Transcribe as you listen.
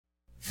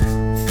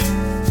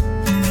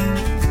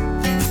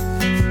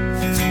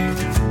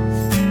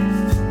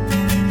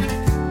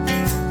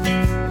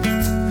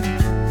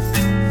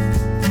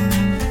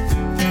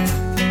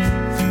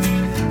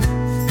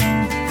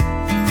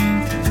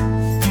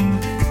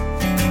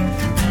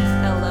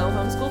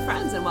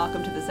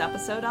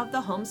episode of the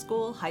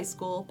Homeschool High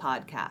School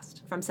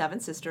podcast from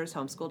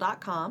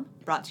SevenSistersHomeschool.com,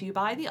 brought to you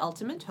by the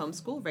Ultimate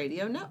Homeschool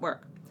Radio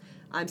Network.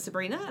 I'm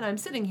Sabrina, and I'm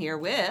sitting here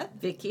with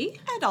Vicky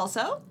and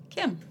also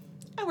Kim.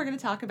 And we're going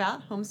to talk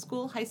about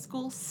homeschool high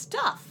school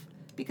stuff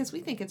because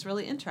we think it's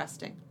really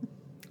interesting.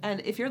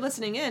 And if you're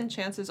listening in,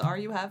 chances are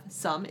you have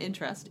some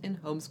interest in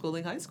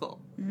homeschooling high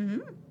school.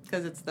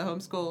 Because it's the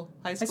Homeschool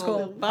High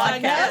School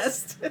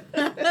podcast.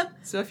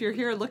 So if you're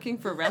here looking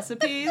for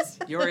recipes,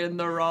 you're in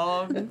the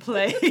wrong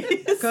place.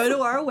 Go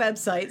to our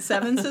website,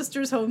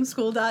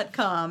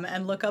 SevenSistersHomeschool.com,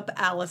 and look up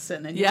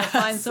Allison, and you'll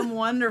find some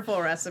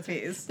wonderful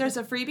recipes. There's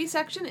a freebie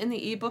section in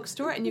the ebook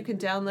store, and you can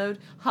download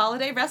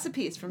holiday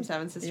recipes from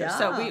Seven Sisters. Yeah.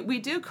 So we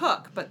do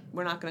cook, but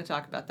we're not going to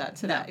talk about that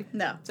today.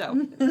 No.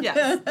 So,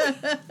 yes.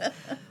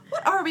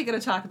 What are we going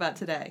to talk about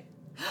today?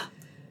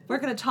 We're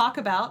going to talk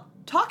about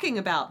talking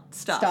about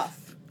stuff.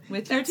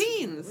 With your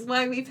teens.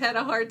 Why we've had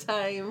a hard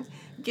time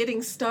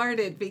getting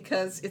started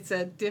because it's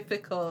a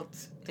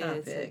difficult topic.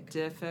 It's a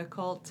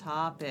difficult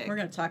topic. We're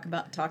going to talk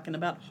about talking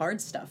about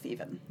hard stuff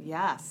even.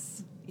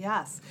 Yes.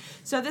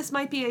 So this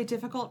might be a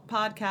difficult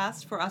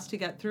podcast for us to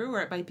get through,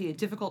 or it might be a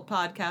difficult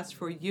podcast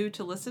for you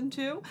to listen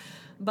to,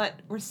 but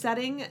we're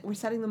setting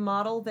the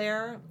model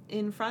there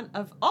in front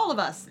of all of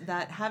us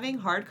that having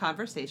hard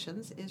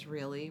conversations is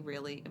really,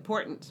 really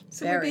important.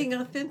 So we're being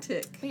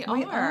authentic. We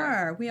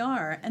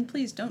are. And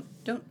please don't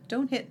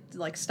hit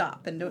like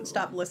stop and don't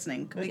stop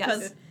listening,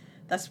 because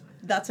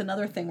that's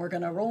another thing we're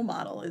going to role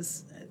model.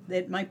 Is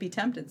it might be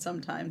tempted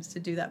sometimes to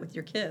do that with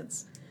your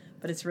kids,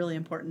 but it's really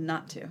important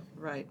not to.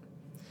 Right.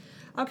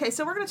 Okay,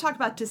 so we're going to talk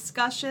about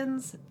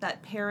discussions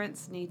that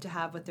parents need to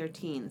have with their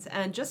teens.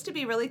 And just to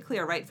be really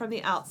clear right from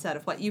the outset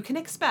of what you can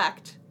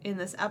expect in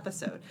this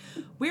episode,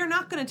 we are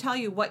not going to tell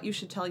you what you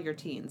should tell your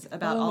teens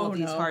about all of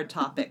these hard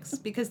topics,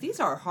 because these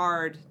are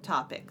hard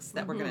topics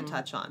that we're going to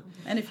touch on.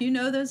 And if you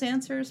know those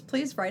answers,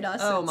 please write us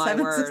at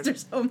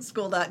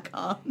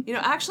SevenSistersHomeschool.com. You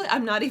know, actually,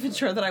 I'm not even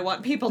sure that I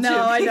want people to.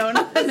 No, I don't.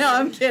 No,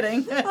 I'm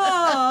kidding.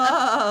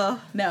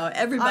 No,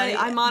 everybody.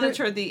 I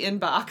monitor the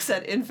inbox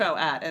at info@,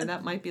 and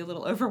that might be a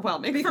little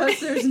overwhelming because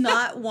for me. There's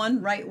not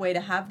one right way to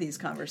have these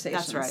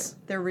conversations. That's right.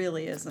 There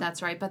really isn't.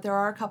 That's right, but there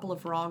are a couple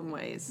of wrong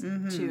ways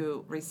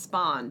to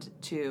respond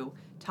to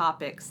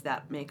topics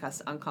that make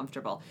us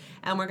uncomfortable.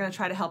 And we're going to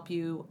try to help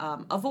you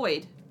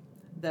avoid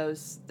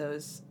those,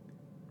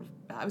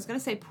 I was going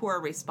to say poor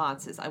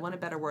responses. I want a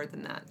better word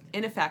than that.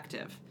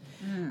 Ineffective.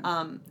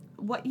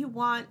 What you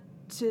want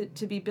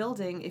to be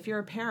building, if you're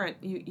a parent,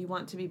 you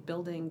want to be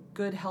building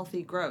good,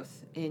 healthy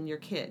growth in your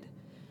kid.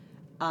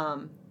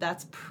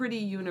 That's pretty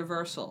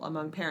universal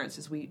among parents,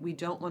 is we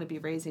don't want to be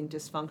raising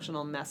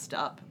dysfunctional, messed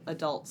up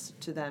adults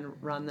to then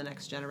run the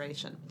next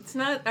generation. It's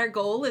not our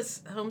goal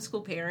as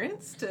homeschool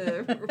parents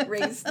to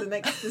raise the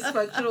next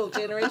dysfunctional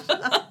generation.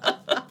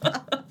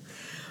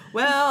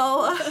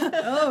 Well,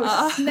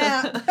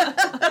 snap.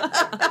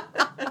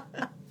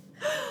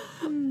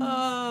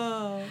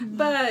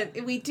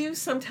 But we do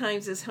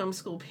sometimes as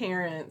homeschool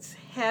parents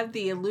have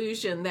the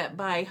illusion that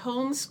by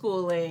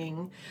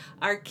homeschooling,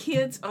 our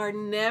kids are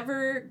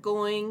never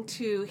going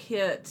to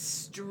hit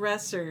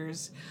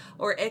stressors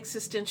or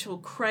existential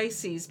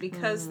crises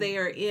because they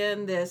are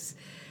in this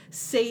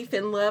safe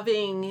and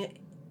loving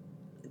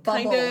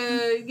kind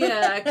of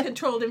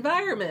controlled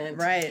environment.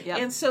 Right. Yep.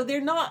 And so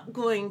they're not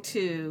going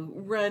to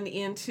run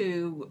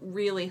into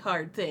really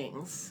hard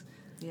things.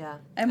 Yeah,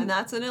 and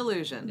that's an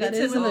illusion. That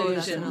is an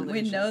illusion.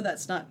 We We know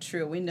that's not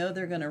true. We know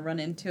they're going to run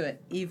into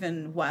it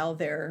even while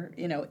they're,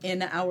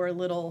 in our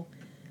little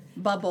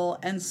bubble,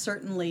 and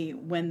certainly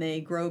when they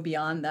grow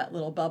beyond that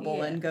little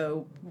bubble and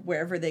go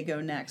wherever they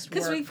go next.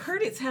 Because we've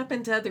heard it's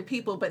happened to other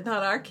people, but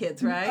not our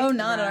kids, right? Oh,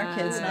 not our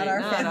kids, not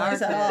our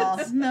families at all.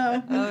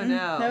 No. Oh,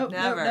 no. Nope,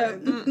 Never.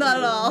 Nope, not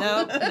at all.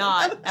 Nope,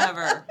 not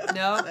ever.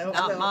 Nope,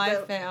 not my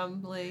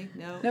family.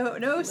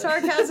 No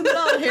sarcasm at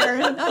all here.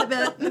 Not a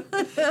bit.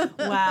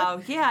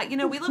 Wow. Yeah,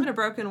 we live in a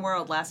broken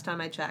world last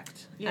time I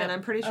checked. Yep. And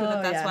I'm pretty sure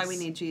that's why we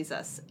need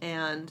Jesus.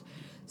 And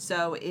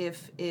so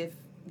if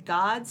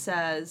God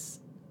says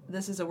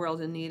this is a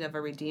world in need of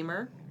a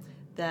redeemer,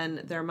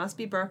 then there must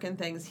be broken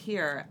things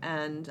here,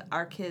 and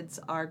our kids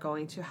are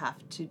going to have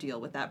to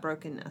deal with that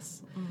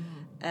brokenness.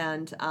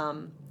 And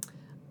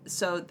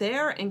so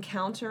they're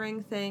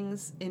encountering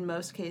things in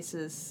most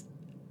cases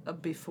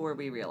before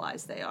we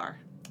realize they are.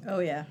 Oh,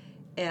 yeah.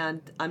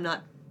 And I'm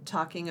not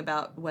talking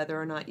about whether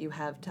or not you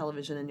have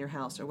television in your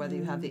house or whether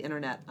you have the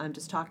internet. I'm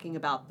just talking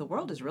about the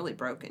world is really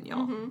broken,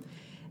 y'all.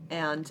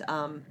 And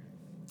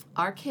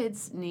our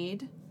kids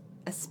need,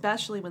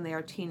 especially when they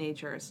are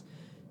teenagers,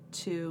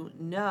 to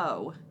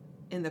know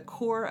in the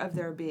core of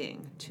their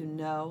being, to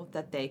know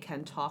that they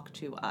can talk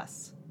to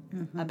us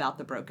about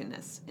the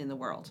brokenness in the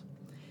world.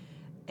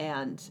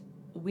 And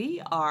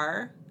we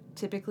are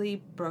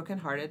typically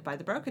brokenhearted by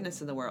the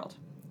brokenness in the world.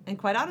 And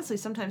quite honestly,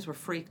 sometimes we're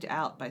freaked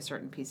out by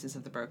certain pieces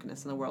of the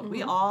brokenness in the world.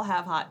 We all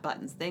have hot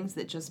buttons, things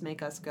that just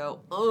make us go,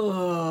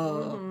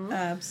 oh.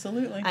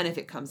 Absolutely. And if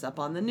it comes up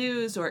on the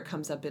news or it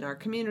comes up in our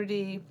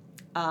community,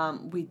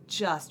 we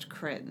just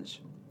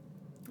cringe.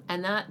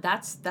 And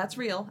that's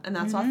real, and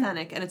that's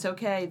authentic, and it's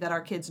okay that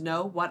our kids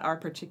know what our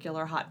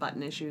particular hot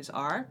button issues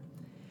are.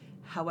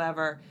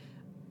 However,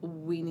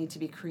 we need to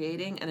be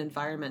creating an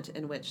environment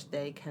in which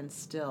they can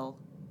still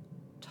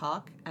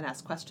talk and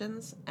ask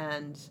questions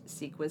and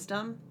seek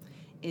wisdom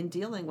in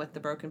dealing with the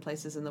broken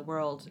places in the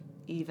world,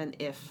 even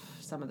if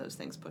some of those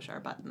things push our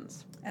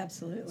buttons.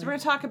 Absolutely. So we're going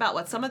to talk about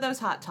what some of those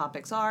hot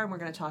topics are, and we're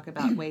going to talk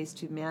about ways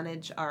to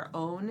manage our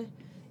own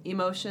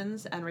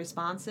emotions and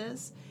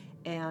responses,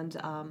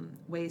 and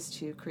ways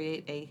to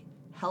create a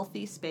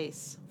healthy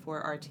space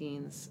for our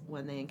teens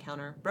when they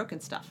encounter broken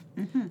stuff.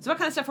 So what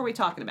kind of stuff are we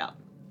talking about?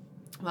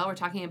 Well, we're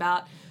talking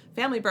about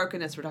family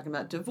brokenness. We're talking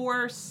about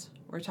divorce.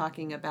 We're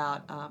talking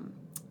about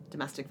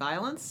domestic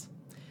violence.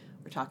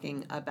 We're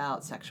talking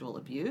about sexual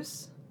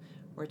abuse.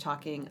 We're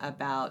talking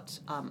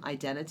about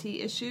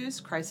identity issues,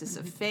 crisis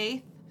of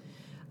faith.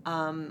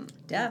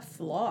 Death,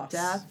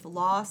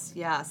 loss,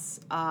 yes.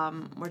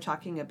 We're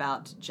talking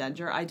about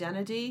gender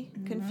identity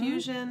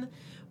confusion.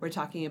 We're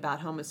talking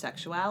about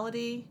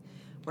homosexuality.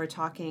 We're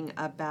talking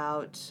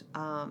about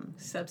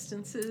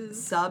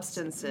substances,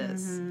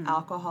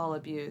 alcohol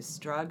abuse,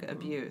 drug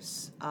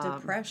abuse,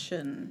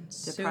 depression,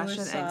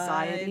 suicide.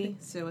 anxiety,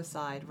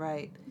 suicide,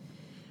 right.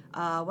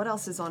 What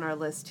else is on our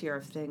list here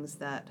of things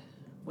that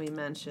we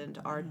mentioned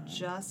are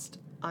just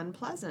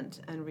unpleasant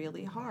and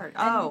really hard?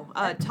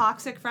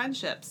 Toxic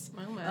friendships,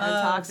 and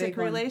toxic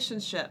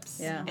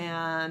relationships,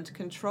 and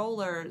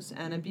controllers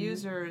and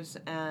abusers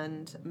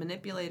and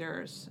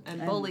manipulators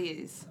and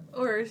bullies.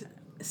 Or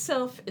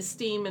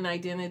self-esteem and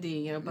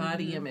identity,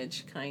 body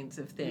image kinds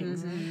of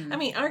things. I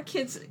mean, our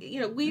kids,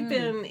 we've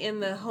been in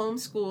the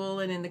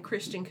homeschool and in the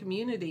Christian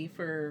community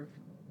for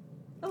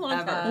a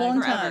long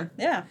time.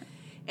 Yeah.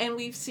 And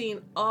we've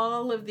seen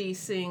all of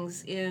these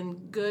things in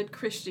good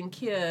Christian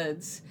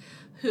kids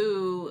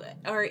who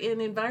are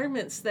in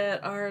environments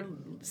that are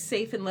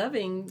safe and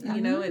loving,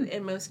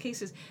 in most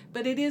cases.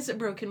 But it is a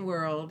broken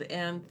world,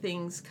 and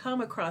things come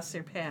across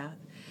their path.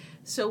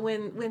 So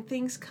when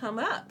things come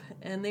up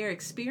and they're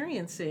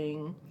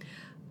experiencing,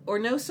 or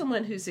know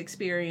someone who's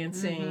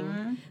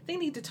experiencing, they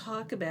need to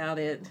talk about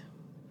it.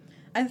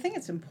 I think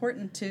it's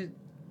important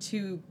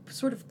to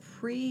sort of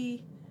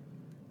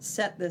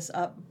set this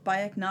up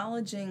by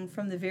acknowledging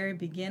from the very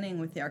beginning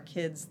with our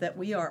kids that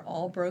we are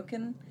all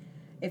broken.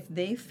 If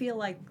they feel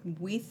like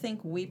we think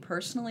we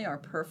personally are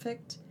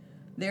perfect,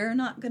 they're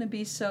not going to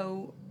be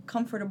so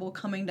comfortable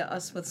coming to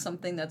us with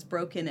something that's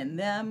broken in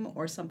them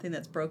or something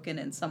that's broken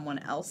in someone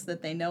else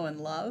that they know and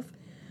love.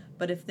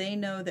 But if they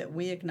know that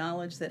we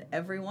acknowledge that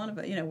every one of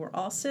us, we're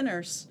all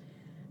sinners,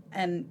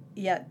 and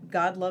yet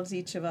God loves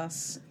each of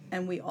us,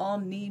 and we all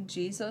need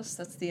Jesus.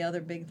 That's the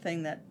other big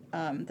thing that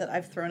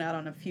I've thrown out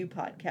on a few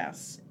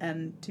podcasts,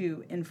 and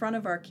to, in front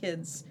of our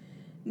kids,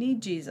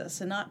 need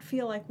Jesus and not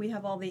feel like we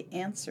have all the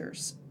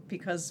answers,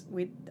 because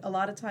a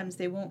lot of times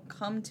they won't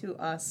come to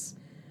us.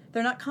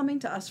 They're not coming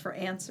to us for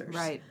answers.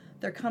 Right.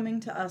 They're coming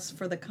to us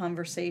for the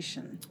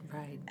conversation.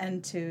 Right.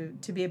 And to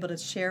be able to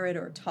share it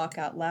or talk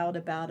out loud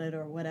about it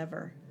or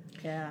whatever.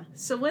 Yeah.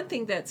 So one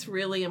thing that's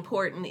really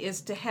important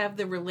is to have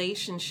the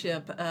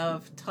relationship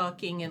of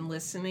talking and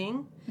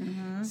listening.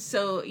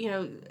 So,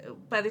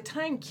 by the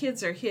time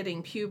kids are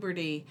hitting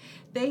puberty,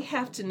 they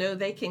have to know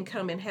they can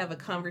come and have a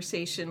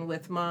conversation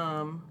with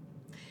mom,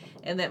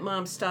 and that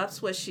mom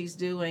stops what she's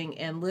doing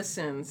and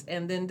listens,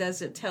 and then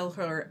doesn't tell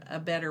her a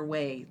better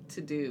way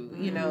to do,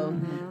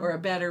 or a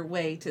better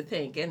way to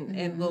think,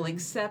 and will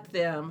accept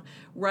them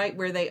right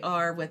where they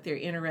are, what they're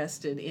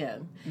interested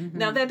in.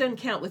 Now, that doesn't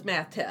count with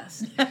math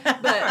tests,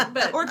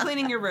 but or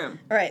cleaning your room.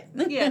 Right.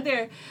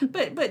 Yeah,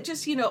 but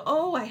just,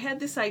 I had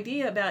this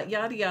idea about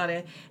yada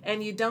yada,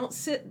 and you don't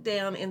sit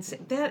down and say,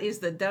 that is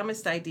the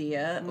dumbest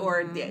idea,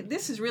 or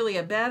this is really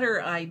a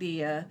better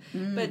idea,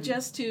 but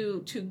just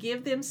to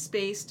give them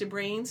space to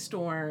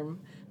brainstorm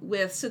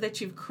with, so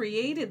that you've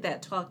created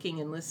that talking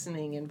and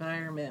listening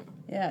environment.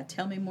 Yeah,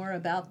 tell me more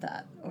about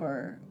that,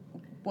 or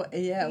what?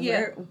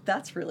 Yeah.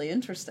 That's really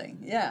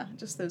interesting. Yeah,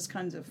 just those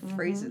kinds of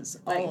phrases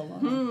all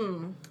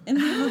along.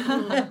 And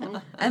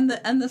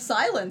the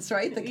silence,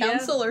 right? The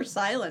counsel or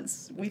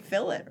silence, we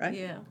fill it, right?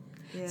 Yeah.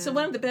 So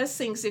one of the best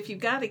things, if you've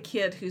got a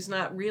kid who's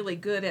not really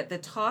good at the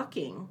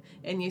talking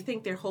and you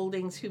think they're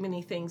holding too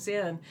many things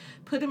in,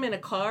 put them in a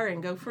car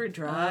and go for a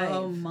drive.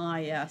 Oh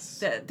my,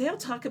 yes. They'll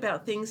talk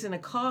about things in a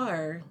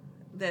car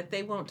that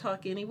they won't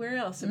talk anywhere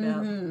else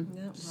about.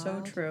 So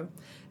true.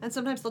 And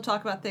sometimes they'll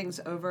talk about things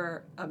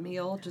over a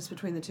meal just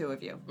between the two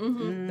of you.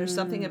 There's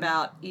something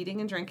about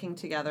eating and drinking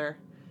together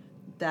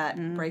that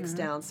breaks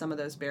down some of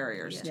those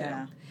barriers too.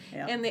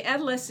 Yeah. And the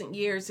adolescent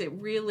years, it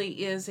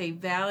really is a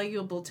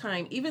valuable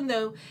time. Even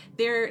though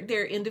they're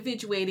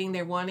individuating,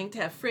 they're wanting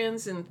to have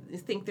friends and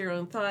think their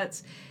own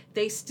thoughts,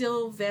 they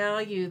still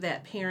value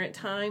that parent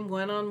time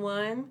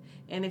one-on-one.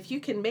 And if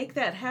you can make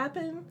that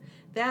happen,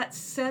 that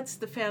sets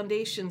the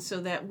foundation so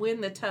that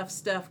when the tough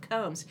stuff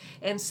comes,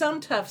 and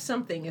some tough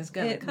something is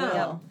going to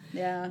come,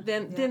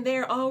 then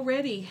they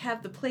already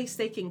have the place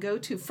they can go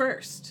to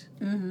first.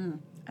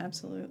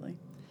 Absolutely.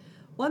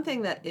 One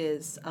thing that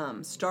is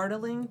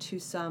startling to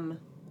some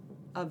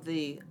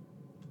the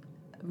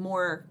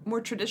more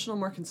traditional,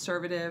 more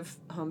conservative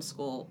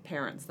homeschool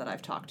parents that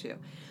I've talked to,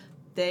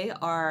 they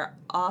are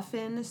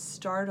often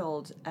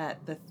startled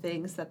at the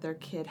things that their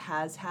kid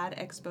has had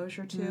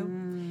exposure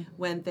to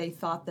when they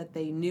thought that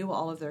they knew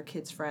all of their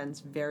kids' friends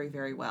very,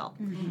 very well.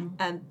 Mm-hmm.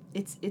 And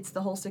it's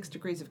the whole 6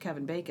 degrees of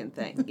Kevin Bacon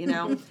thing, you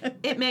know?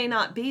 It may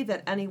not be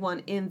that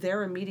anyone in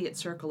their immediate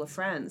circle of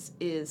friends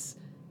is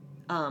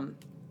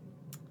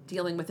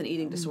dealing with an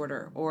eating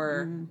disorder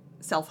or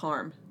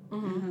self-harm,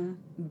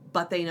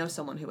 but they know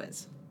someone who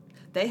is.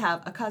 They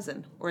have a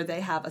cousin or they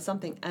have a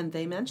something and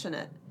they mention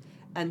it.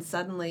 And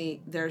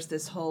suddenly there's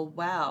this whole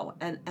wow.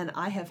 And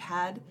I have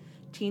had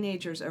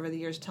teenagers over the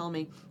years tell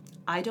me,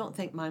 I don't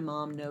think my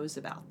mom knows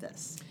about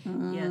this.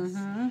 Mm-hmm.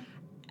 Yes.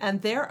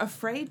 And they're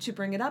afraid to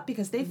bring it up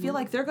because they feel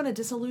like they're going to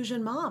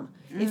disillusion mom.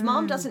 If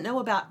mom doesn't know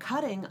about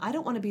cutting, I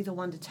don't want to be the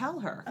one to tell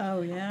her.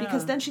 Oh, yeah.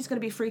 Because then she's going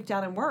to be freaked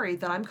out and worried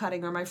that I'm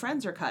cutting or my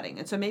friends are cutting.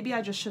 And so maybe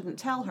I just shouldn't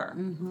tell her.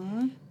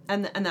 Mm-hmm.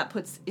 And that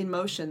puts in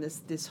motion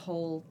this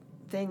whole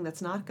thing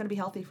that's not going to be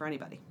healthy for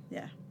anybody.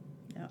 Yeah.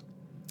 Yeah.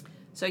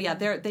 So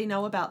they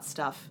know about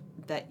stuff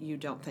that you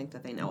don't think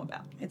that they know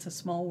about. It's a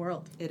small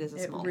world. It is a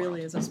small world. It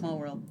really is a small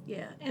world.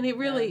 Yeah, and it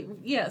really,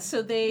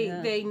 so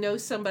they know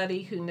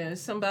somebody who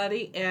knows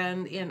somebody,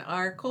 and in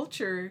our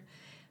culture,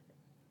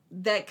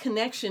 that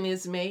connection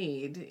is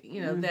made,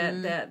 you know,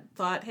 that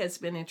thought has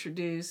been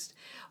introduced,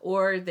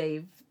 or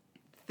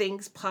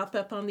things pop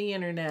up on the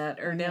internet,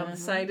 or down the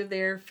side of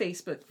their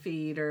Facebook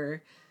feed,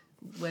 or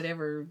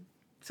whatever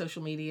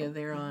social media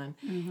they're on.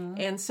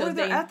 And so or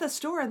they're at the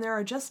store and there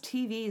are just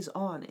TVs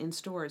on in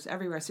stores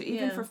everywhere. So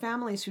even for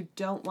families who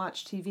don't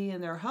watch TV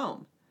in their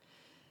home,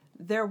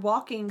 they're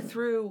walking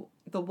through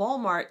the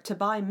Walmart to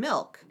buy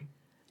milk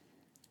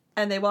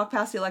and they walk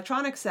past the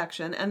electronics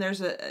section and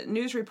there's a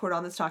news report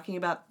on that's talking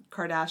about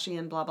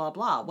Kardashian, blah, blah,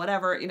 blah,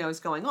 whatever, you know, is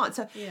going on.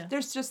 So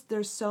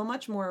there's so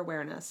much more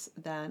awareness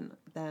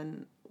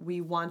than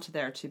we want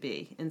there to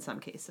be in some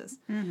cases.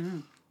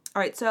 All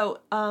right.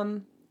 So,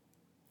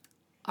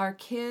 our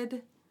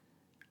kid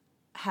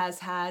has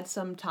had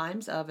some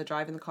times of a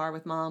drive in the car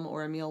with mom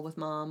or a meal with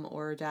mom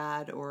or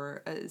dad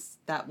or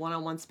that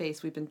one-on-one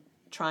space. We've been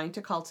trying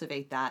to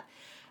cultivate that.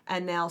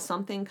 And now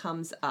something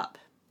comes up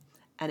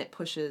and it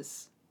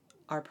pushes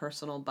our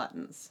personal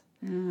buttons.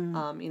 You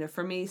know,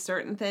 for me,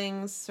 certain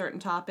things, certain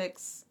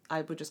topics,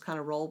 I would just kind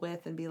of roll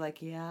with and be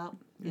like, yeah,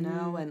 you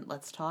know, and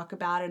let's talk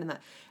about it.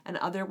 And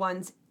other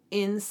ones,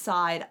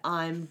 inside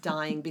I'm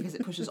dying because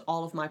it pushes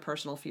all of my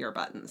personal fear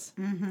buttons,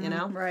 you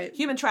know? Right.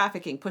 Human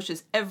trafficking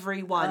pushes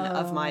every one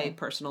of my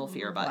personal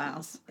fear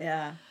buttons. Wow.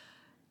 Yeah.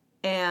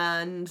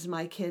 And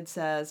my kid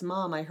says,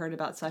 Mom, I heard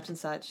about such and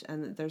such,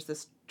 and there's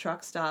this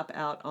truck stop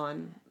out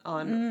on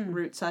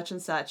route such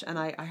and such, and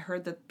I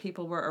heard that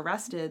people were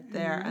arrested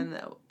there, and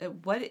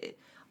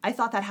I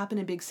thought that happened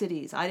in big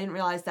cities. I didn't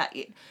realize that.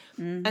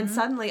 And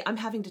suddenly I'm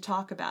having to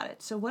talk about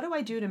it. So what do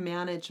I do to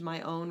manage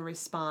my own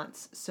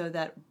response so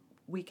that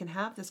we can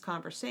have this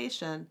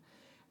conversation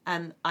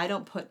and I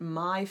don't put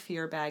my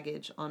fear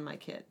baggage on my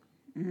kid?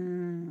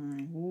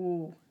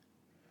 Ooh.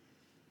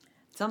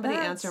 Somebody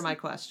answer my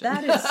question.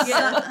 That is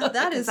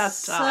that is that's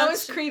such, I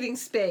was creating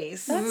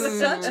space. That's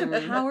such a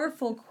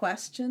powerful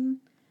question.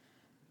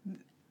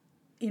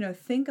 You know,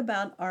 think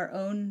about our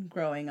own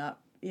growing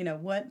up. You know,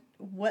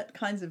 what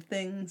kinds of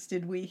things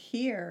did we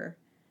hear?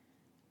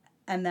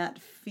 And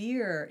that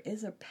fear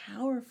is a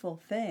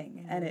powerful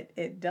thing, and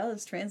it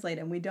does translate,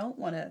 and we don't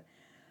want to.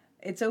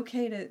 It's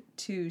okay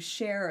to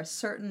share a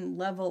certain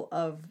level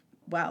of,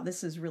 wow,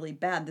 this is really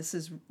bad.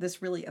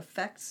 This really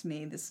affects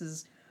me. This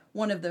is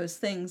one of those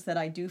things that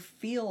I do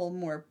feel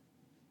more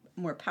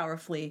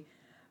powerfully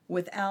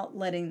without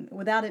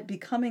it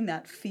becoming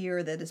that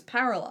fear that is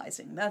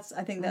paralyzing.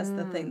 I think that's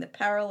the thing, the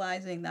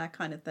paralyzing, that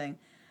kind of thing.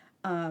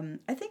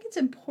 I think it's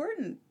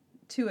important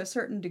to a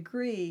certain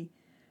degree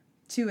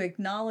to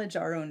acknowledge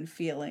our own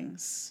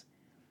feelings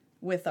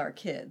with our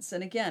kids.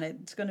 And again,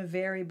 it's going to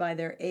vary by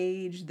their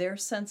age, their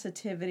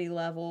sensitivity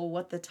level,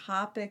 what the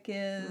topic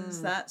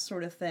is, that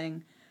sort of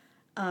thing.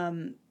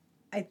 I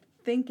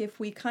think if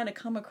we kind of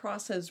come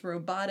across as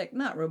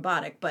not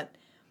robotic, but,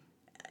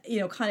 you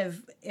know, kind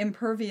of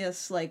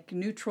impervious, like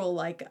neutral,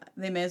 like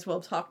they may as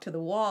well talk to the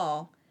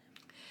wall,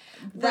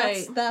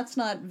 that's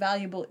not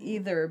valuable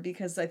either,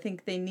 because I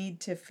think they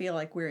need to feel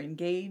like we're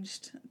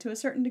engaged to a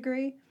certain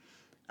degree.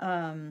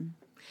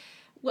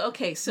 Well,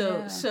 okay, it's a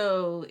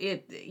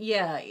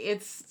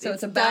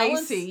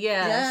balance. Dicey,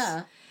 yes.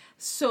 Yeah.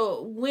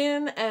 So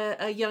when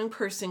a young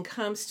person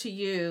comes to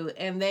you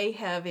and they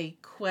have a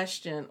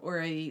question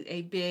or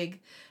a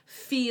big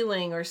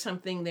feeling or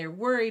something they're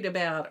worried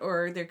about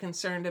or they're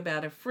concerned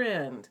about a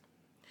friend,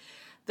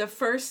 the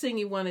first thing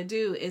you want to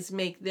do is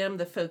make them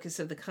the focus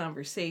of the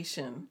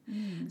conversation.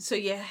 So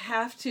you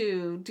have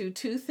to do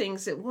two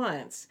things at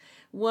once.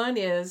 One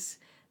is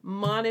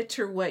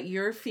monitor what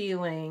you're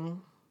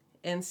feeling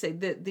and say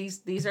that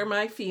these are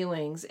my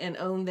feelings and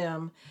own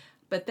them,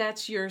 but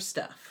that's your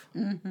stuff.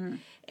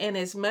 And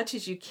as much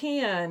as you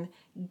can,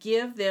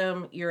 give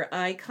them your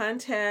eye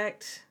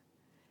contact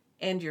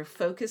and your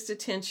focused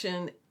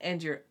attention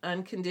and your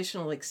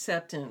unconditional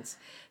acceptance.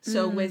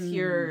 So with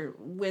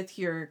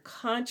your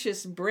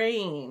conscious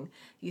brain,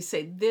 you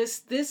say,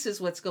 this is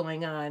what's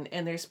going on,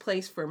 and there's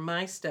place for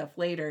my stuff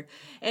later.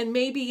 And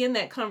maybe in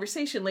that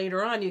conversation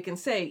later on, you can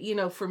say,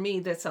 for me,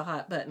 that's a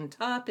hot button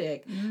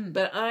topic,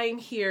 but I'm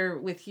here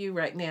with you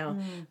right now.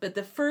 But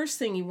the first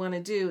thing you want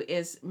to do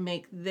is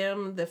make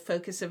them the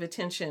focus of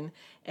attention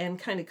and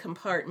kind of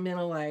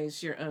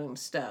compartmentalize your own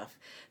stuff.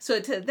 So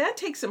that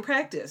takes some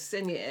practice,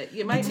 and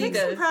you might need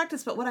some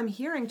practice, but what I'm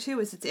hearing too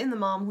is it's in the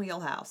mom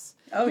wheelhouse.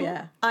 Oh,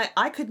 yeah.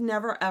 I could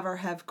never, ever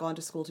have gone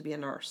to school to be a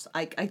nurse.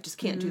 I just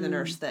can't do the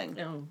nurse thing.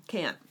 No.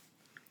 Can't.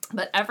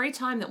 But every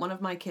time that one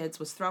of my kids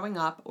was throwing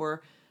up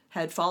or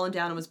had fallen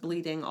down and was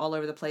bleeding all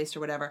over the place or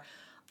whatever,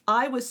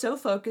 I was so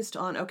focused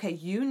on, okay,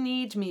 you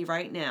need me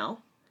right now.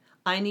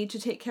 I need to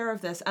take care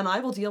of this, and I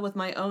will deal with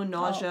my own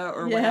nausea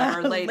or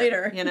whatever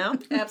later.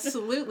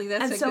 Absolutely,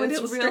 that's and a so good it's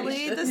illustration.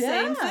 really the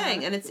same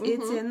thing, and it's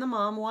in the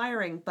mom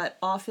wiring. But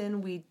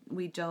often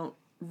we don't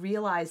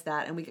realize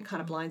that, and we get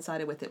kind of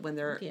blindsided with it when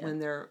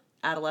they're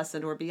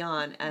adolescent or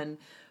beyond, and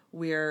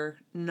we're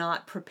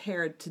not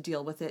prepared to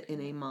deal with it in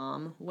a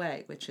mom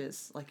way, which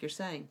is, like you're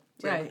saying,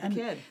 deal with the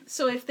kid.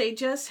 So if they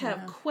just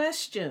have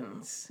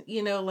questions,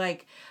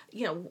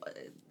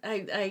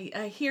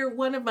 I hear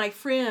one of my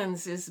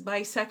friends is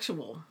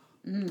bisexual.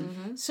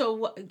 Mm-hmm.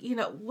 So,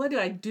 what do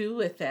I do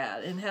with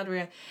that? And how do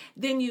I...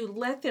 Then you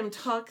let them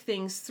talk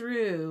things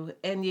through,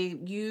 and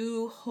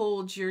you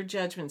hold your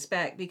judgments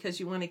back because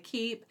you want to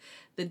keep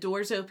the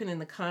doors open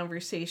and the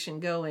conversation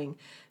going,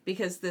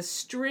 because the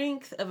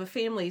strength of a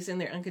family is in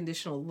their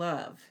unconditional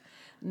love,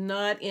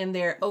 not in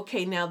their,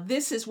 okay, now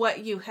this is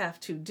what you have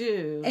to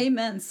do.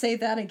 Amen. Say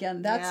that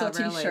again. That's a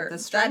t-shirt. Really. The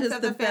strength that is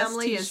of the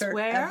family best is t-shirt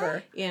where?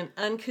 ever. In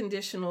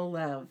unconditional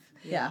love.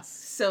 Yes.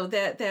 So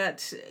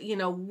that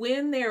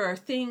when there are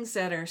things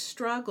that are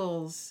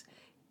struggles,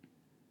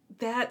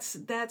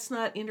 that's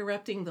not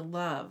interrupting the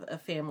love a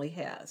family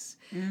has.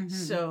 Mm-hmm.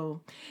 So,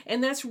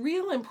 and that's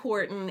real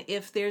important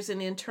if there's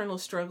an internal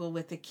struggle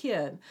with the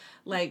kid.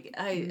 Like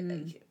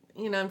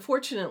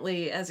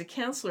unfortunately, as a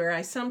counselor,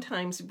 I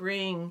sometimes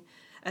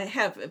I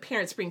have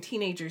parents bring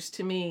teenagers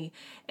to me,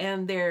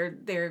 and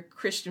they're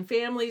Christian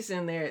families,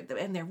 and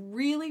they're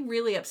really,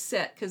 really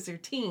upset because their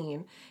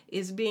teen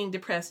is being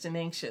depressed and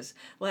anxious.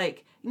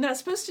 Like, you're not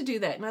supposed to do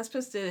that. You're not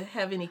supposed to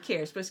have any care.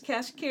 You're supposed to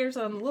cast your cares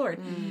on the Lord.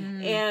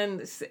 Mm-hmm.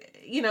 And,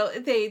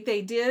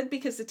 they did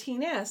because the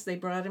teen asked. They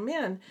brought him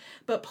in.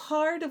 But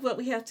part of what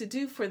we have to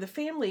do for the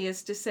family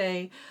is to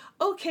say,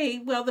 okay,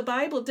 well, the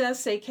Bible does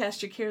say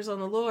cast your cares on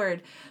the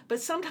Lord,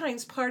 but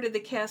sometimes part of the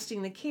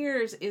casting the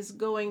cares is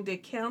going to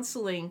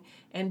counseling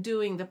and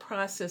doing the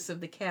process of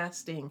the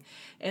casting.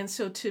 And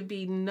so to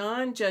be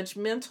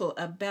non-judgmental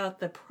about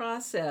the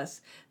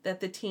process that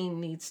the teen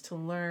needs to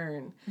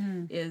learn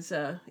is,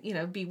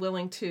 be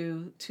willing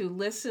to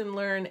listen,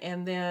 learn,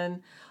 and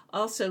then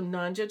also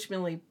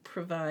non-judgmentally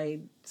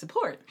provide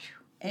support.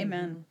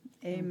 Amen.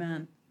 Mm-hmm.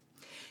 Amen.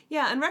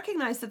 Yeah, and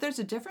recognize that there's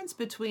a difference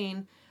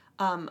between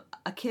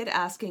a kid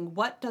asking,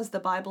 what does the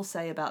Bible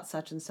say about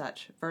such and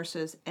such,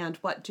 versus, and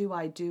what do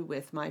I do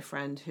with my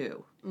friend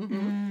who?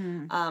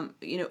 Mm-hmm.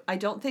 I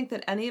don't think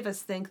that any of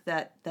us think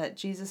that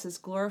Jesus is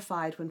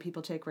glorified when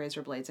people take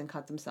razor blades and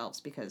cut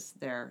themselves because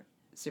they're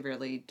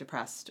severely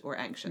depressed or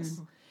anxious.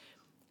 Mm-hmm.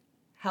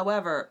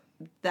 However,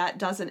 that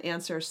doesn't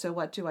answer, so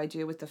what do I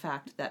do with the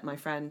fact that my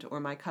friend or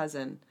my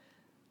cousin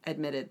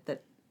admitted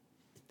that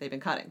they've been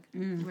cutting?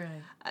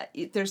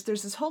 Right. There's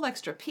this whole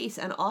extra piece,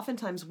 and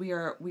oftentimes we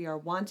are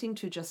wanting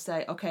to just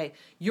say, okay,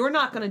 you're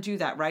not going to do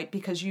that, right?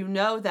 Because you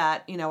know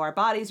that our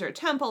bodies are a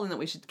temple and that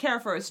we should care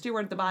for or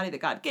steward the body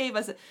that God gave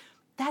us.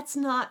 That's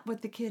not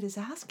what the kid is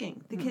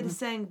asking. The kid is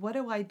saying, what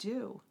do I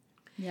do?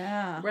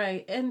 Yeah.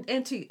 Right.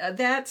 And to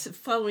that's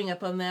following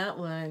up on that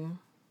one.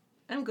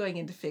 I'm going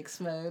into fix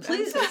mode.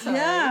 Please. I'm so sorry.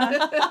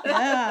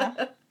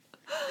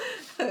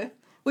 Yeah.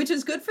 Which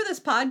is good for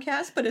this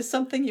podcast, but is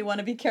something you want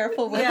to be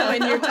careful with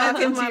when you're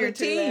talking to your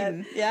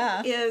teen.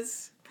 Yeah.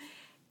 Is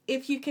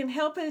if you can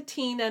help a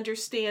teen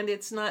understand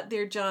it's not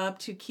their job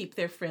to keep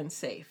their friends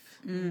safe.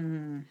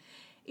 Mm.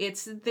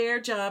 It's their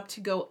job to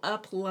go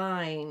up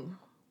line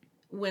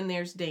when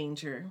there's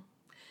danger.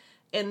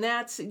 And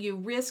that's, you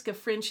risk a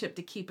friendship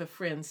to keep a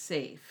friend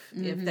safe,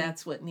 if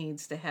that's what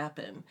needs to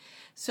happen.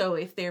 So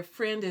if their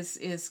friend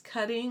is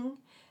cutting,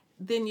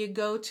 then you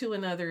go to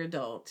another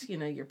adult,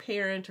 your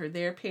parent or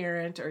their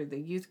parent or the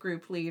youth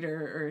group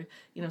leader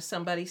or,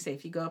 somebody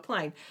safe. You go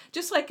applying.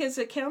 Just like as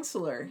a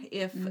counselor,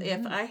 if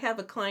I have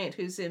a client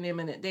who's in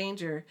imminent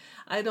danger,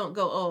 I don't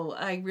go, oh,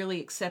 I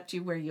really accept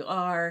you where you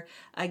are.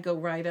 I go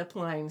right up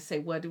line and say,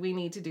 what do we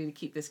need to do to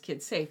keep this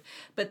kid safe?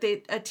 But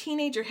a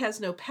teenager has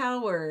no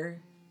power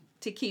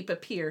to keep a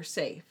peer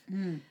safe.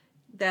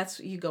 That's,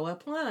 you go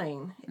up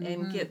line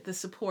and get the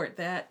support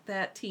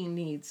that teen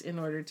needs in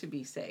order to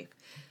be safe.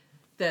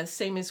 The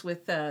same as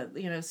with,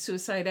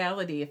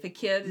 suicidality. If a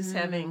kid is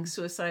having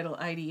suicidal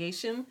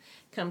ideation,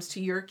 comes to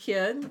your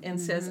kid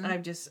and says, I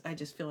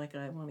just feel like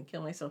I want to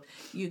kill myself,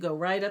 you go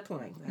right up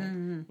line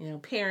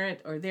that.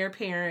 Parent or their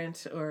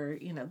parent, or,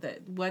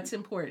 that what's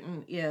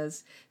important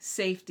is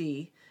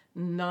safety,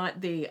 not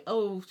the,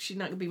 she's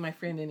not going to be my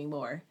friend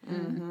anymore.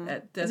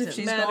 That doesn't if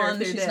she's matter gone, if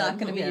they're she's dead. not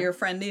going to be your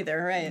friend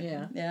either,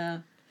 right?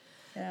 Yeah.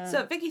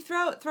 So, Vicki,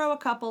 throw a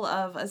couple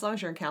of, as long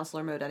as you're in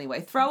counselor mode anyway,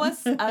 throw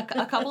us a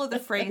couple of the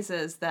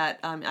phrases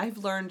that I've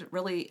learned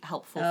really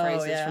helpful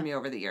phrases from you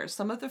over the years.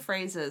 Some of the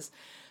phrases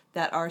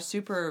that are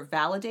super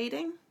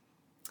validating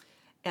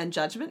and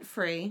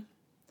judgment-free,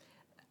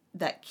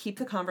 that keep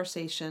the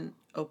conversation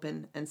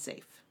open and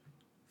safe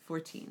for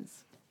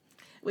teens.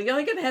 Well,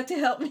 you're going to have to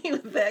help me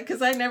with that,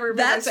 because I never.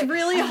 That's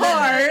really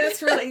hard.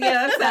 It's really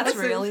That's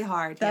really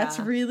hard. That's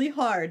really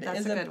hard.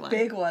 That's a good one.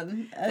 Big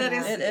one.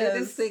 It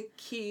is the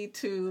key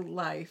to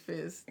life.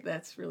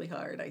 That's really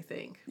hard, I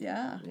think.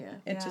 Yeah.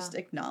 It just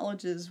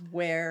acknowledges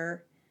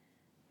where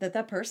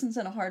that person's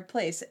in a hard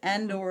place,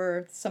 and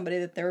or somebody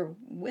that they're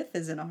with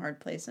is in a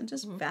hard place, and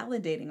just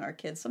validating our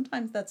kids.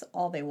 Sometimes that's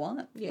all they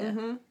want.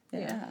 Yeah.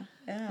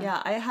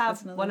 Yeah, I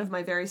have one of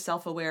my very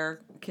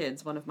self-aware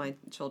kids, one of my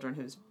children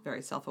who's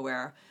very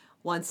self-aware,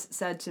 once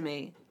said to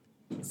me,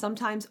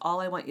 sometimes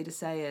all I want you to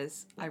say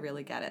is, I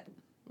really get it.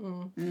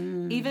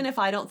 Even if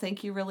I don't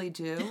think you really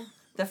do,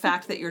 the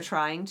fact that you're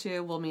trying to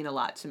will mean a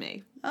lot to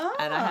me.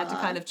 And I had to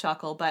kind of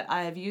chuckle, but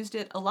I have used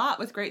it a lot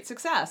with great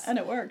success. And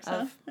it works,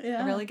 I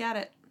really get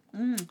it.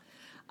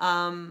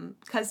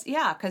 Because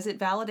it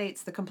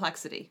validates the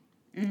complexity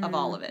of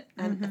all of it.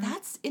 And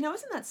that's,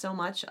 isn't that so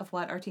much of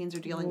what our teens are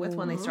dealing with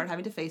when they start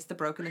having to face the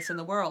brokenness in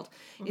the world?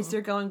 Is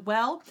they're going,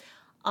 well,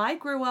 I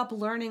grew up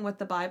learning what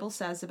the Bible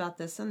says about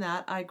this and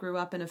that. I grew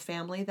up in a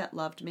family that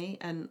loved me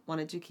and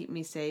wanted to keep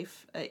me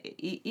safe,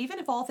 even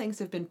if all things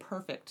have been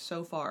perfect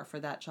so far for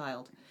that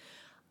child.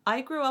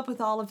 I grew up with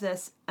all of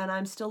this, and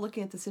I'm still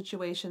looking at the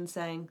situation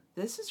saying,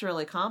 this is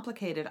really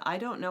complicated. I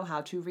don't know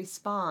how to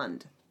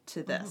respond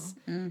to this.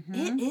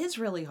 It is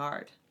really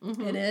hard.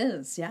 It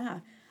is, yeah.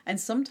 And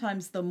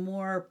sometimes the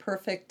more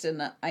perfect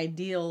and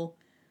ideal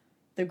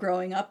the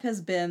growing up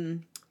has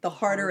been, the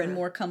harder and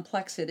more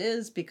complex it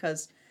is,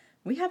 because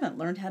we haven't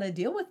learned how to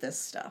deal with this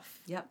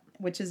stuff. Yep.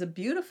 Which is a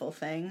beautiful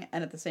thing,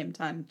 and at the same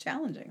time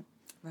challenging.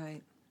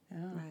 Right.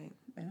 Yeah. Right.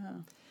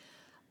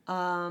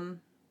 Yeah.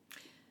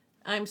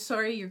 I'm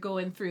sorry you're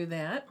going through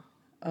that.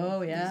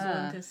 Oh, yeah. Just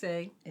wanted to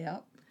say.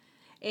 Yep.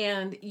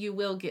 And you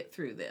will get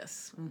through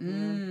this.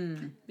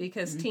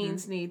 Because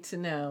teens need to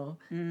know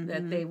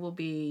that they will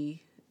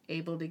be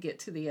able to get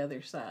to the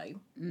other side.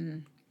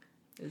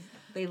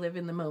 They live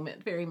in the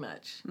moment very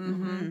much.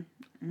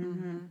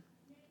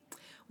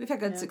 We've had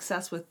good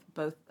success with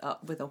both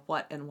with a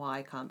what and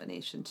why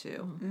combination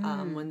too.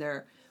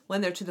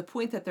 When they're to the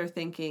point that they're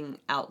thinking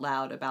out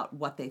loud about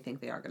what they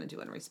think they are going to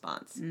do in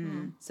response.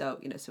 So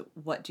so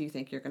what do you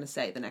think you're going to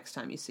say the next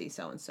time you see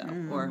so and so,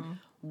 or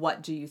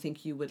what do you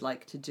think you would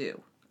like to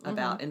do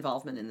about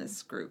involvement in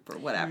this group or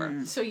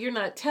whatever? So you're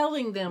not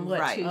telling them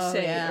what to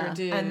say or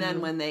do. And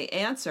then when they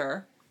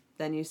answer,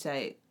 then you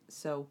say,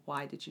 so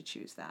why did you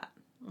choose that?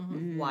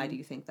 Why do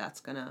you think that's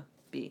going to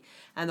be?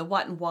 And the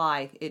what and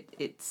why,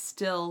 it's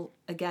still,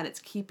 again, it's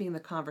keeping the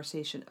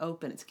conversation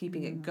open. It's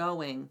keeping it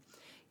going.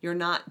 You're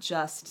not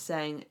just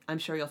saying, I'm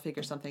sure you'll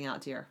figure something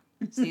out, dear.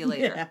 See you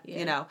later.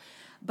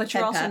 But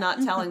you're also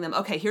not telling them,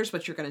 okay, here's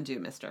what you're going to do,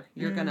 mister.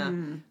 You're going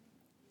to,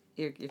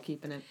 you're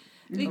keeping it.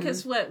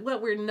 Because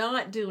what we're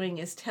not doing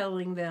is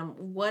telling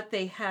them what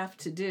they have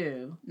to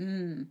do.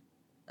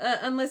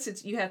 Unless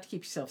it's, you have to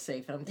keep yourself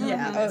safe. I'm telling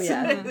you. Oh,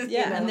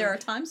 yeah. And there are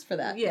times for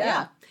that.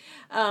 Yeah.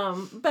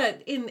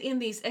 But in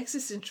these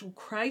existential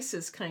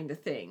crisis kind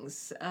of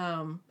things,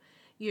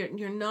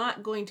 you're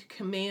not going to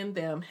command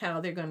them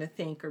how they're going to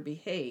think or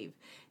behave.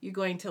 You're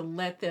going to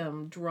let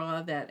them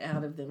draw that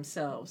out of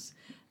themselves.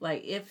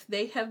 Like if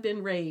they have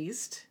been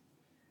raised,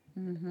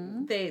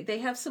 they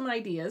have some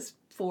ideas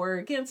for or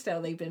against how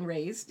they've been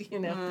raised,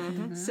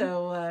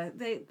 So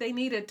they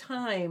need a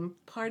time.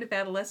 Part of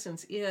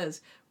adolescence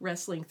is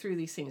wrestling through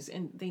these things,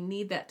 and they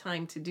need that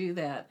time to do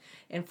that,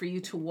 and for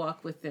you to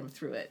walk with them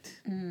through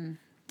it.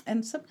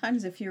 And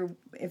sometimes if you're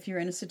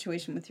in a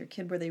situation with your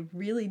kid where they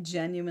really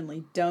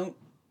genuinely don't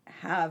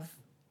have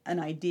an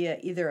idea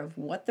either of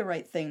what the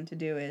right thing to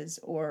do is,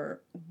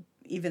 or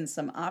even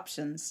some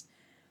options,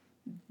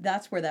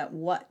 that's where that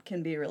what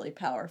can be really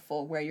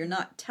powerful, where you're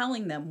not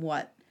telling them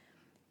what,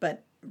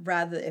 but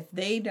rather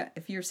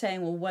if you're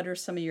saying, well, what are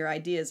some of your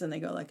ideas, and they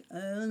go like, I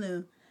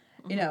don't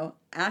know,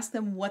 ask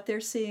them what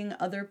they're seeing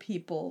other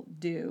people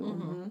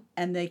do,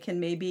 and they can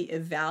maybe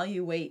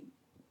evaluate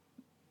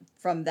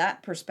from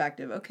that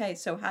perspective. Okay,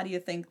 so how do you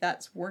think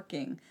that's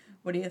working?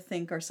 What do you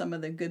think are some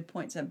of the good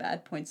points and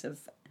bad points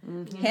of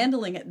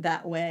handling it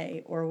that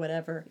way, or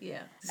whatever?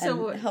 Yeah.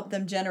 So help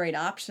them generate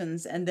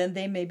options, and then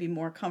they may be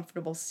more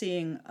comfortable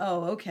seeing,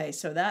 oh, okay,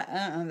 so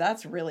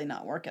that's really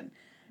not working.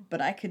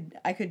 but I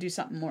could do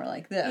something more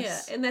like this.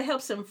 Yeah, and that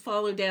helps them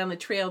follow down the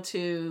trail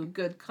to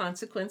good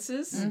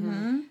consequences.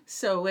 Mm-hmm.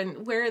 So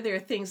where there are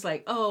things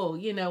like, oh,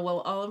 well,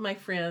 all of my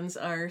friends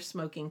are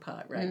smoking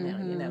pot right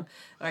now,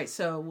 all right,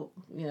 so,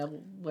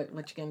 what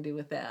you going to do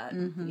with that,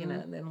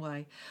 and then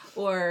why?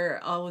 Or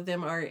all of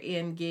them are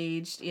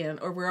engaged in,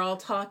 or we're all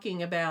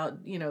talking about,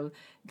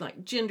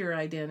 like gender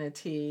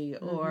identity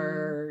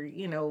or,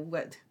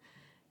 what...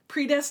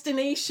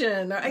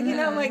 predestination, or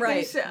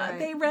right.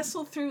 They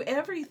wrestle through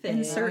everything.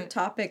 Insert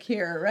topic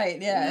here,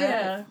 right?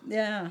 Yeah.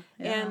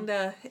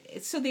 And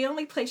so the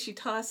only place you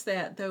toss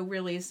that, though,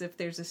 really is if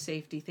there's a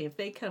safety thing. If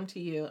they come to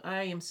you,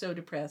 I am so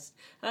depressed,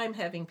 I'm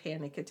having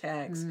panic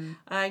attacks,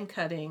 I'm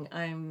cutting,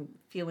 I'm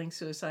feeling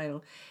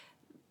suicidal.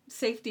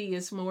 Safety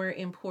is more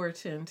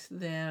important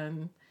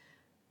than.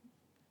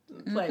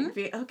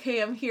 Like,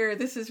 okay, I'm here.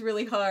 This is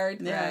really hard.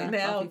 Yeah,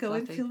 now go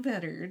and feel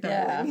better.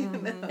 Yeah,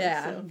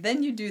 So.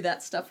 Then you do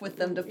that stuff with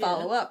them to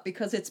follow up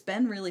because it's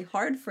been really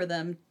hard for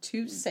them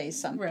to say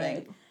something.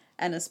 Right.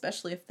 And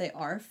especially if they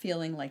are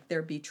feeling like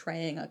they're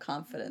betraying a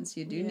confidence,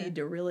 you do need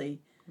to really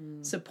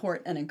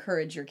support and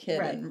encourage your kid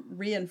and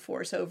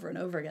reinforce over and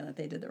over again that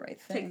they did the right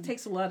thing. It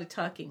takes a lot of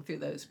talking through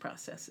those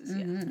processes.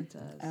 Yeah, it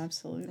does.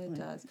 Absolutely. It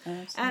does.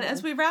 Absolutely. And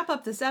as we wrap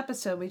up this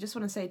episode, we just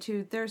want to say,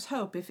 too, there's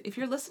hope. If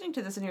you're listening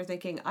to this and you're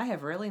thinking, I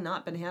have really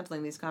not been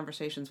handling these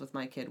conversations with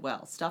my kid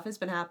well. Stuff has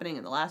been happening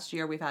in the last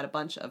year. We've had a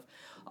bunch of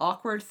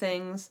awkward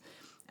things.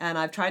 And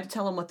I've tried to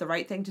tell them what the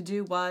right thing to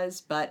do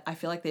was, but I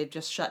feel like they've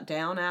just shut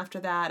down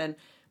after that. And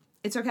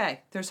it's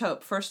okay. There's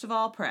hope. First of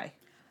all, pray.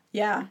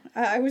 Yeah,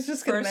 I was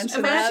just going to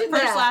mention that.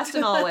 First, last,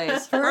 and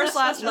always. First,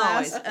 last,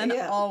 and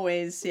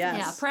always. Yes.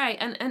 Yeah, pray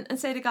and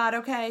say to God,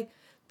 okay,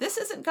 this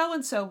isn't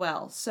going so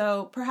well.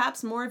 So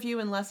perhaps more of you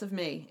and less of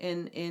me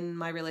in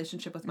my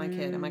relationship with my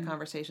kid and my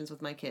conversations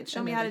with my kid.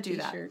 Show me how to do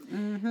that.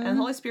 And the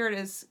Holy Spirit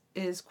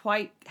is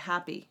quite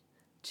happy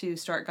to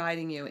start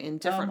guiding you in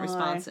different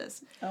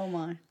responses. Oh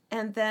my.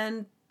 And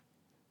then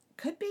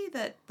could be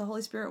that the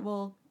Holy Spirit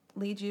will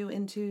lead you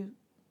into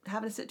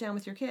having to sit down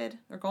with your kid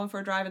or going for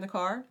a drive in the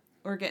car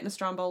or getting a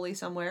Stromboli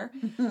somewhere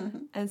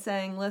and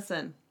saying,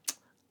 listen,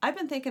 I've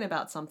been thinking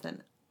about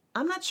something.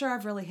 I'm not sure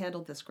I've really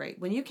handled this great.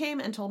 When you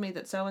came and told me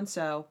that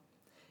so-and-so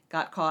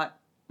got caught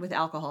with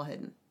alcohol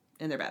hidden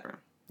in their bedroom,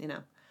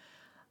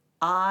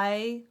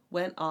 I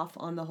went off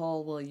on the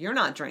whole, well, you're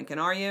not drinking,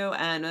 are you?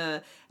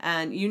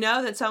 And you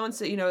know that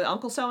so-and-so,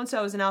 Uncle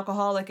so-and-so is an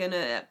alcoholic. And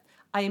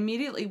I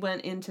immediately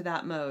went into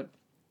that mode.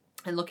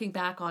 And looking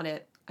back on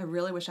it, I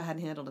really wish I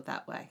hadn't handled it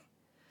that way.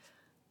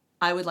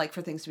 I would like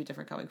for things to be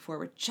different going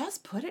forward.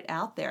 Just put it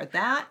out there.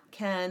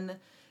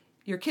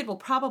 Your kid will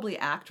probably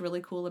act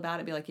really cool about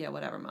it, be like, yeah,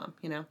 whatever, Mom,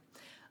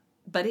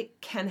 But it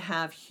can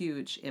have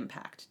huge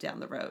impact down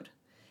the road.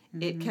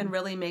 Mm-hmm. It can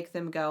really make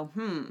them go,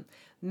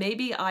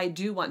 maybe I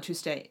do want to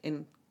stay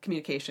in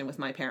communication with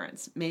my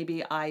parents.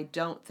 Maybe I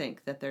don't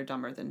think that they're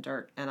dumber than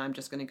dirt, and I'm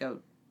just going to go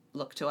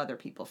look to other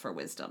people for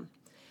wisdom.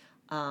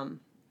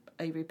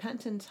 A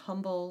repentant,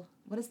 humble,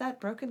 what is that,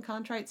 broken,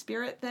 contrite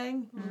spirit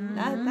thing?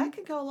 Mm-hmm. That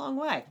could go a long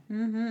way.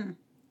 Mm-hmm.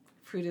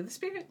 Fruit of the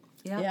Spirit.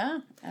 Yeah,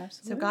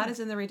 absolutely. So God is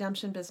in the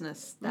redemption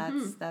business.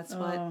 That's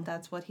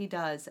what He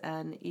does.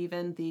 And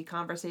even the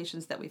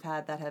conversations that we've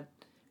had that have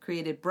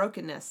created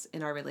brokenness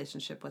in our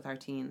relationship with our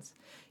teens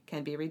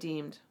can be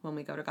redeemed when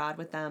we go to God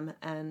with them,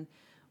 and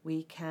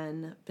we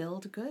can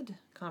build good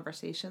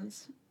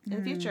conversations in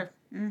the future.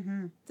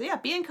 Mm-hmm. So yeah,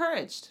 be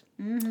encouraged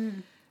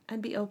and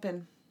be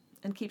open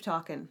and keep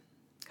talking,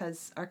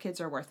 because our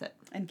kids are worth it.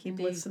 And keep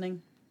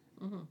listening.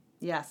 Mm-hmm.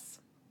 Yes.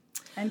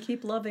 And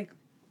keep loving.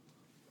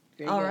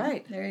 All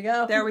right. There you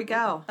go. There we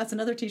go. That's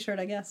another t-shirt,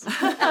 I guess.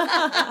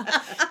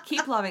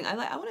 Keep loving.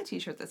 I want a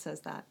t-shirt that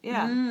says that.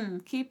 Yeah.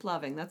 Keep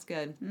loving. That's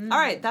good. All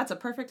right. That's a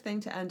perfect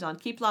thing to end on.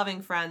 Keep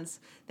loving, friends.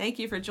 Thank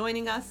you for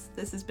joining us.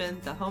 This has been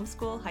the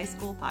Homeschool High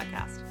School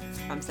Podcast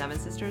from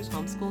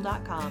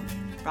SevenSistersHomeschool.com,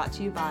 brought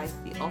to you by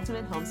the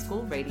Ultimate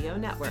Homeschool Radio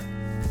Network.